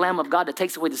isn't the Lamb of God that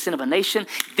takes away the sin of a nation.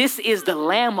 This is the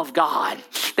Lamb of God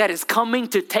that is coming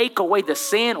to take away the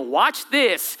sin. Watch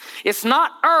this. It's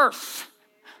not earth.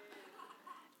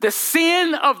 The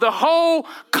sin of the whole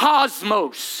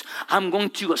cosmos. I'm going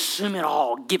to assume it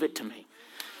all. Give it to me.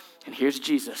 And here's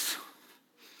Jesus.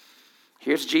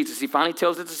 Here's Jesus. He finally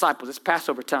tells the disciples, it's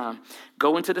Passover time.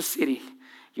 Go into the city.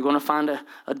 You're going to find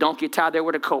a donkey tied there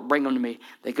with a colt. Bring them to me.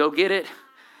 They go get it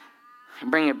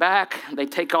and bring it back. They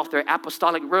take off their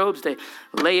apostolic robes. They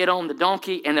lay it on the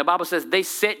donkey. And the Bible says they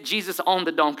set Jesus on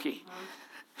the donkey.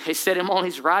 They set him on.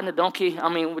 He's riding the donkey. I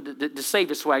mean, with the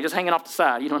Savior swag, just hanging off the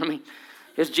side. You know what I mean?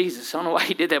 It's Jesus. I don't know why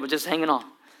he did that, but just hanging off.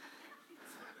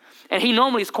 And he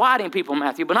normally is quieting people,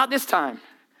 Matthew, but not this time.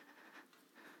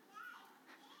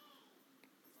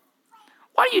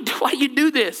 Why do you do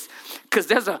this? Because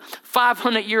there's a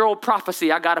 500-year-old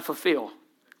prophecy I got to fulfill.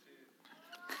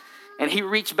 And he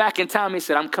reached back in time. He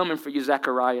said, I'm coming for you,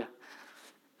 Zechariah.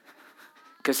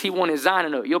 Because he wanted Zion to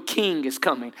know, your king is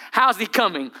coming. How's he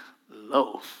coming?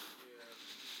 Low.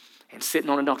 And sitting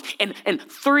on a donkey. And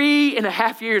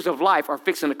 3.5 years of life are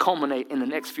fixing to culminate in the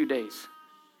next few days.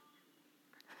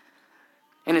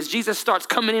 And as Jesus starts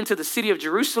coming into the city of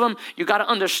Jerusalem, you got to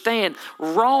understand,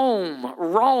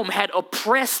 Rome had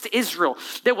oppressed Israel.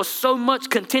 There was so much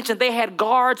contention. They had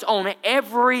guards on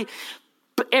every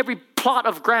every plot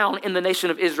of ground in the nation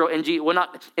of Israel, well,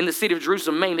 not in the city of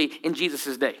Jerusalem, mainly in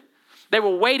Jesus' day. They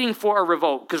were waiting for a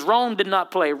revolt because Rome did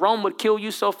not play. Rome would kill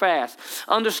you so fast.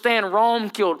 Understand, Rome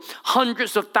killed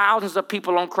hundreds of thousands of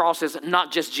people on crosses,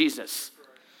 not just Jesus,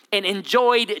 and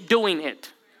enjoyed doing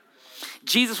it.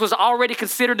 Jesus was already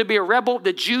considered to be a rebel.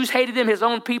 The Jews hated him, his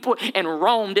own people, and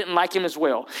Rome didn't like him as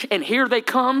well. And here they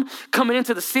coming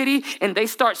into the city, and they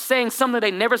start saying something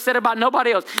they never said about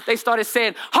nobody else. They started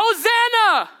saying,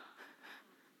 Hosanna,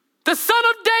 the son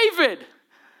of David.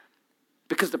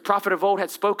 Because the prophet of old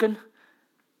had spoken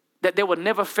that there would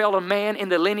never fail a man in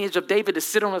the lineage of David to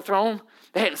sit on the throne.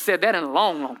 They hadn't said that in a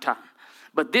long, long time.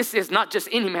 But this is not just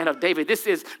any man of David. This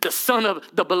is the son of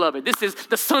the beloved. This is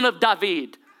the son of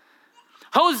David.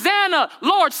 Hosanna,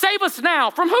 Lord, save us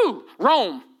now. From who?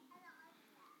 Rome.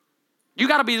 You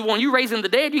got to be the one. You raising the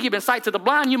dead. You giving sight to the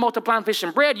blind. You multiplying fish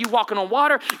and bread. You walking on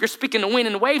water. You're speaking the wind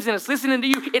and the waves, and it's listening to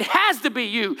you. It has to be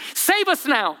you. Save us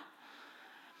now.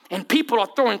 And people are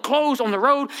throwing clothes on the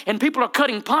road, and people are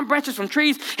cutting palm branches from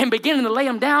trees and beginning to lay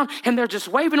them down, and they're just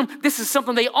waving them. This is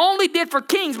something they only did for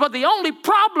kings, but the only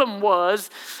problem was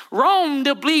Rome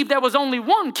believed there was only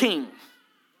one king.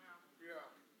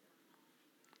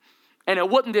 And it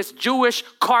wasn't this Jewish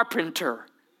carpenter.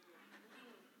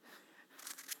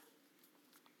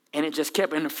 And it just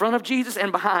kept in the front of Jesus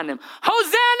and behind him.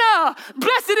 Hosanna!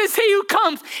 Blessed is he who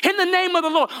comes in the name of the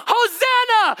Lord.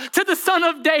 Hosanna to the Son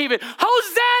of David.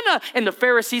 Hosanna! And the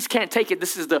Pharisees can't take it.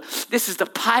 This is the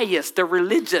pious, the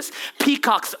religious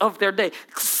peacocks of their day.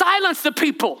 Silence the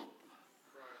people.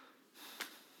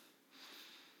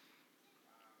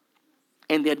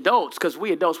 And the adults, because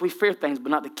we adults, we fear things, but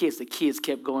not the kids. The kids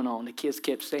kept going on. The kids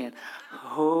kept saying,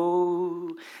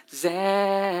 Hosanna.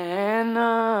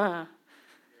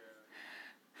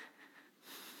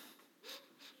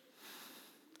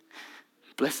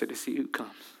 Blessed is he who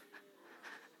comes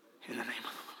in the name of the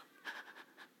Lord.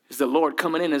 Is the Lord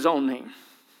coming in his own name?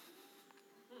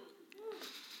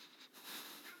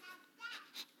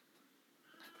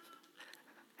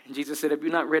 And Jesus said, have you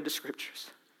not read the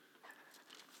scriptures?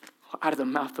 Out of the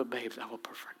mouth of babes, I will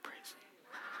perfect praise.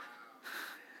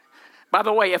 By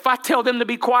the way, if I tell them to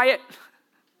be quiet,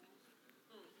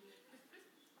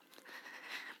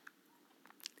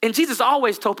 and Jesus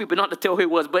always told people not to tell who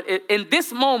it was, but in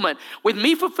this moment, with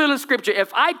me fulfilling scripture,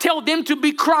 if I tell them to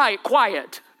be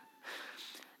quiet,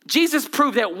 Jesus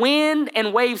proved that wind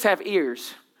and waves have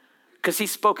ears because he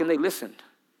spoke and they listened.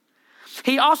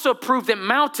 He also proved that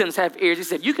mountains have ears. He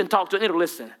said, you can talk to it, it'll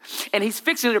listen. And he's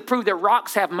fixing to prove that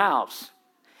rocks have mouths.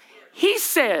 He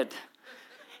said,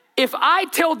 if I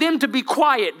tell them to be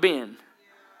quiet, Ben,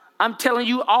 I'm telling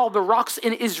you, all the rocks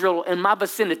in Israel in my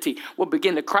vicinity will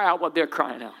begin to cry out what they're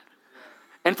crying out.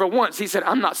 And for once, he said,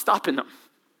 I'm not stopping them.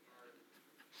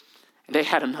 And they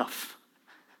had enough.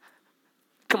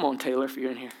 Come on, Taylor, if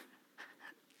you're in here.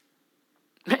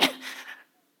 Man,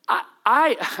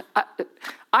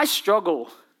 I struggle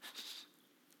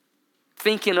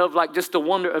thinking of like just the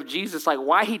wonder of Jesus, like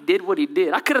why he did what he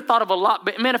did. I could have thought of a lot,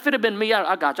 but man, if it had been me,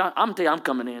 I got you. I'm telling you, I'm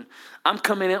coming in. I'm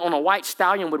coming in on a white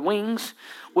stallion with wings,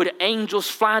 with angels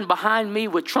flying behind me,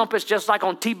 with trumpets just like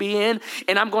on TBN,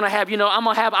 and I'm gonna have, I'm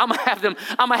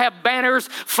gonna have banners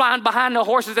flying behind the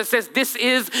horses that says, "This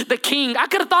is the King." I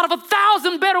could have thought of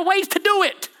 1,000 better ways to do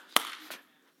it.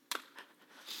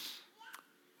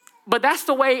 But that's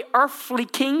the way earthly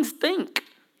kings think.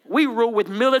 We rule with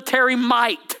military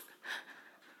might.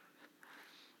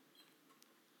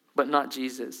 But not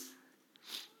Jesus.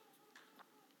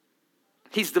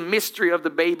 He's the mystery of the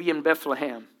baby in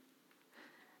Bethlehem.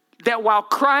 That while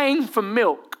crying for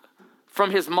milk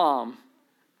from his mom,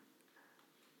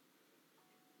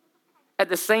 at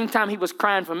the same time he was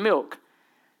crying for milk,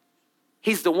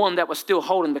 he's the one that was still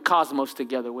holding the cosmos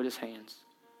together with his hands.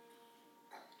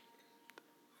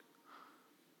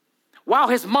 While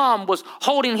his mom was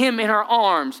holding him in her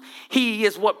arms, he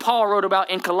is what Paul wrote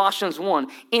about in Colossians 1.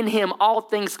 In him all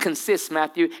things consist,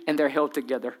 Matthew, and they're held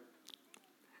together.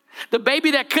 The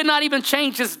baby that could not even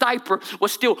change his diaper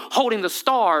was still holding the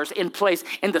stars in place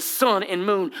and the sun and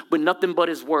moon with nothing but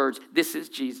his words. This is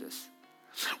Jesus.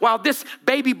 While this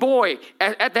baby boy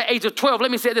at the age of 12, let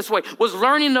me say it this way, was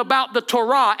learning about the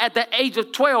Torah at the age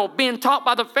of 12, being taught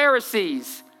by the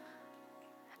Pharisees.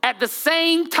 At the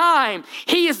same time,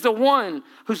 he is the one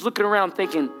who's looking around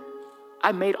thinking,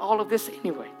 I made all of this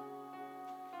anyway.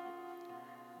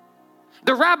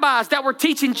 The rabbis that were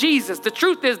teaching Jesus, the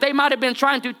truth is they might have been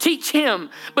trying to teach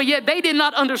him, but yet they did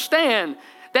not understand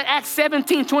that Acts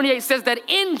 17:28 says that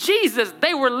in Jesus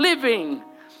they were living,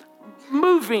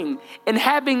 moving, and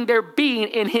having their being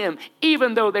in him,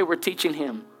 even though they were teaching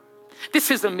him.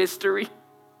 This is a mystery.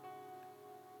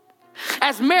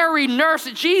 As Mary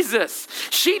nursed Jesus,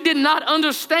 she did not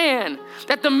understand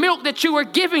that the milk that you were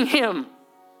giving him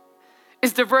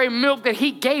is the very milk that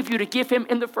he gave you to give him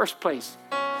in the first place.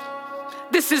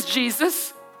 This is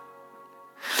Jesus.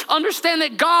 Understand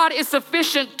that God is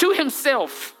sufficient to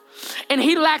himself, and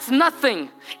he lacks nothing,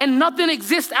 and nothing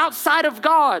exists outside of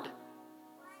God.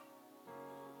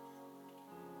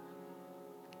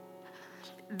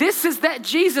 This is that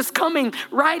Jesus coming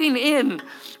riding in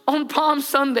on Palm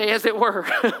Sunday, as it were.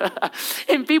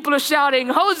 And people are shouting,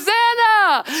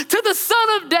 Hosanna to the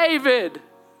Son of David.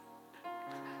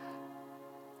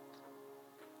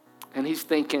 And he's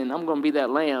thinking, I'm going to be that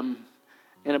lamb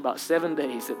in about 7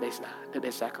 days that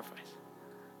they sacrifice.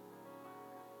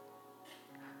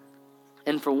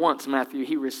 And for once, Matthew,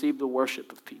 he received the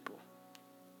worship of people.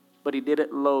 But he did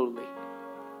it lowly.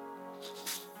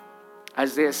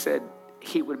 Isaiah said,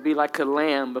 he would be like a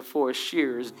lamb before a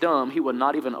shears, dumb. He would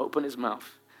not even open his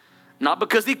mouth. Not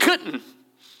because he couldn't.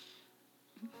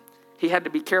 He had to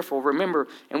be careful. Remember,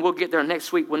 and we'll get there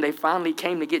next week, when they finally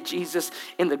came to get Jesus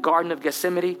in the Garden of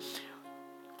Gethsemane,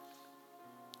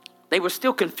 they were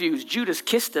still confused. Judas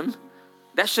kissed him.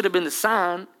 That should have been the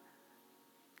sign.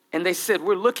 And they said,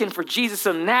 we're looking for Jesus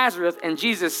of Nazareth. And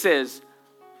Jesus says,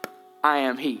 I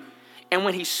am he. And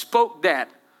when he spoke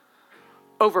that,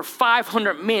 over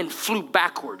 500 men flew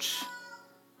backwards.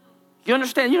 You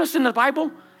understand? You understand the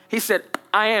Bible? He said,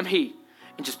 I am he.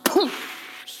 And just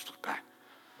poof, just flew back.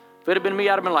 If it had been me,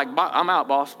 I'd have been like, I'm out,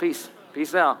 boss. Peace.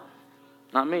 Peace out.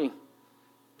 Not me.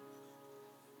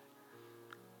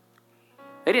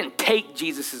 They didn't take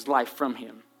Jesus' life from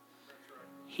him.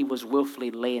 He was willfully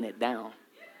laying it down.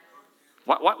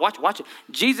 Watch it.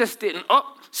 Jesus didn't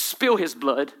spill his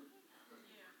blood.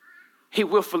 He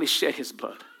willfully shed his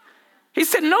blood. He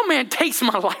said, no man takes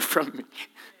my life from me.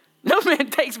 No man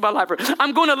takes my life from me.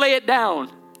 I'm going to lay it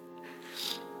down.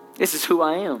 This is who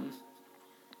I am.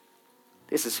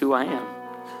 This is who I am.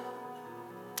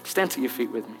 Stand to your feet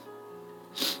with me.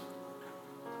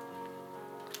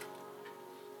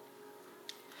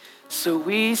 So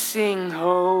we sing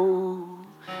Hosanna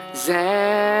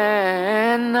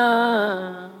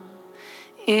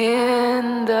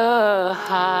in the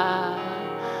highest,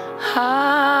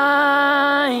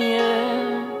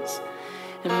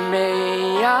 and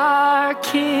may our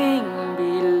King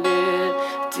be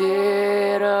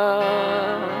lifted up.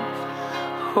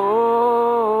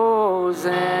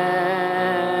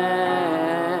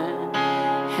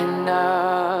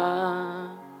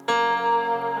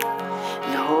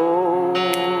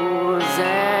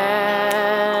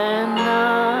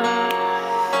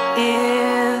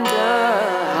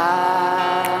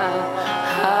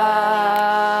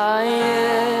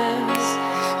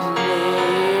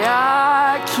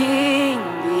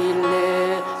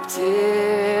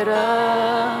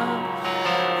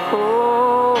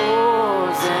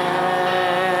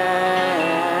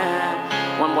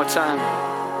 Time.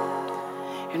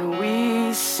 And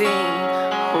we sing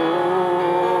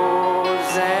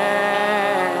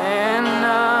Hosanna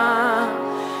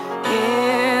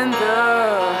in the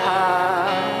highest.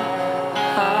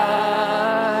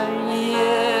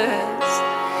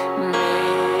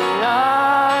 May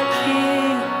our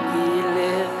King be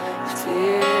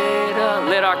lifted up.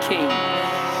 Let our King.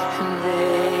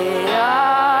 May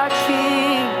our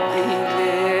King be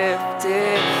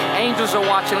lifted. Angels are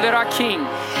watching. Let our King.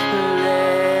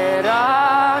 Let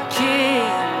our King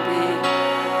be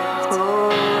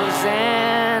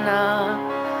Hosanna,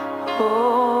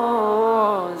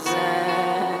 Hosanna.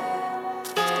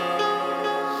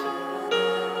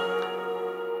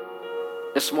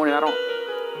 This morning I don't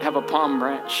have a palm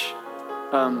branch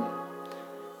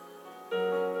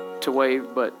to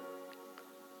wave, but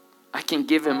I can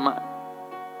give him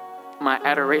my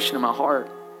adoration in my heart.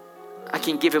 I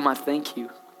can give him my thank you.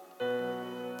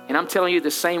 And I'm telling you,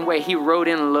 the same way he rode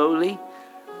in lowly,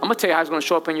 I'm going to tell you how he's going to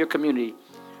show up in your community.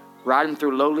 Riding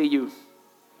through lowly you.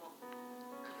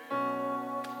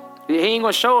 He ain't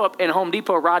going to show up in Home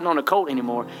Depot riding on a colt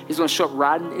anymore. He's going to show up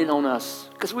riding in on us.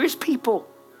 Because we're his people.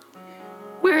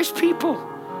 We're his people.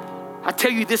 I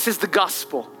tell you, this is the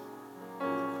gospel.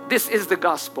 This is the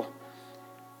gospel.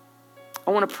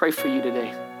 I want to pray for you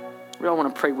today. I really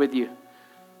want to pray with you.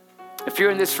 If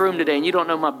you're in this room today and you don't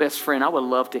know my best friend, I would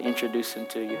love to introduce him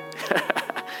to you.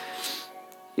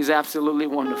 He's absolutely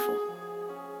wonderful.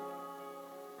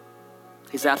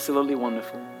 He's absolutely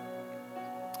wonderful.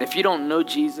 If you don't know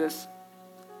Jesus,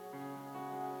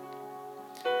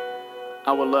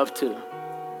 I would love to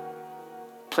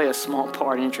play a small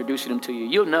part in introducing him to you.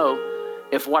 You'll know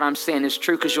if what I'm saying is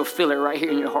true because you'll feel it right here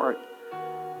in your heart.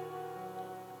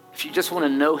 if you just want to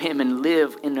know him and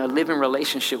live in a living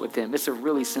relationship with him, it's a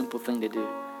really simple thing to do.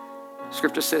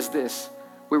 Scripture says this: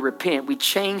 we repent, we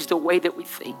change the way that we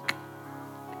think.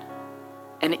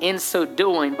 And in so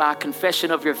doing, by confession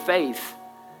of your faith,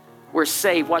 we're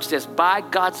saved, watch this, by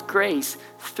God's grace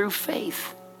through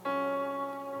faith.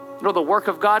 You know, the work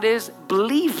of God is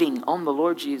believing on the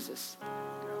Lord Jesus.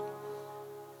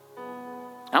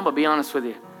 I'm going to be honest with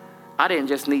you. I didn't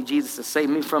just need Jesus to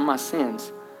save me from my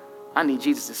sins. I need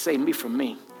Jesus to save me from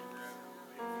me.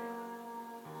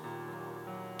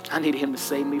 I need him to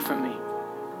save me from me.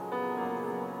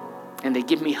 And to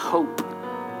give me hope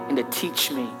and to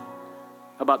teach me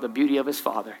about the beauty of his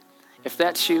Father. If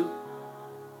that's you,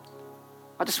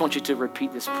 I just want you to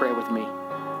repeat this prayer with me.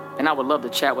 And I would love to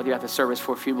chat with you after service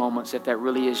for a few moments if that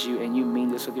really is you and you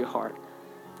mean this with your heart.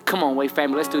 Come on, Way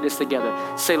family, let's do this together.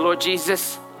 Say, Lord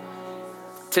Jesus,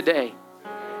 today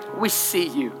we see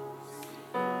you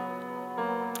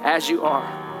as you are.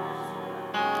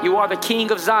 You are the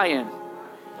King of Zion.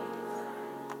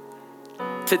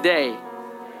 Today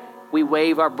we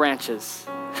wave our branches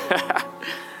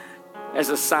as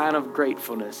a sign of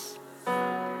gratefulness.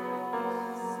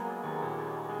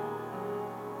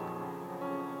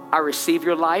 I receive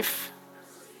your life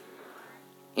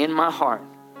in my heart.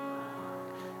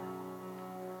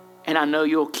 And I know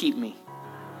you'll keep me,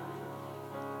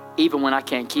 even when I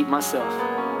can't keep myself.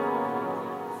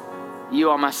 You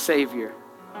are my Savior.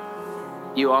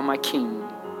 You are my King.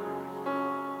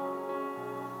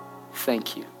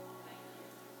 Thank you.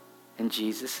 In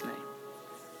Jesus' name.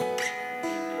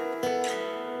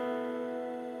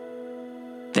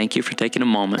 Thank you for taking a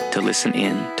moment to listen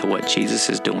in to what Jesus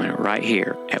is doing right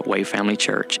here at Way Family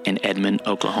Church in Edmond,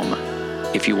 Oklahoma.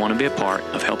 If you want to be a part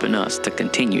of helping us to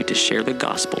continue to share the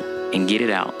gospel and get it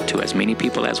out to as many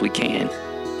people as we can,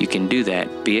 you can do that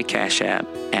via Cash App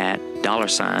at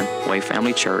 $Way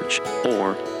Family Church,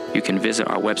 or you can visit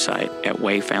our website at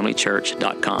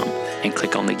wayfamilychurch.com and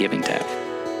click on the Giving tab.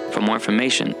 For more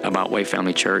information about Way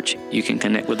Family Church, you can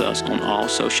connect with us on all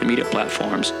social media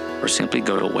platforms or simply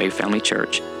go to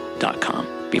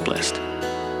wayfamilychurch.com. Be blessed.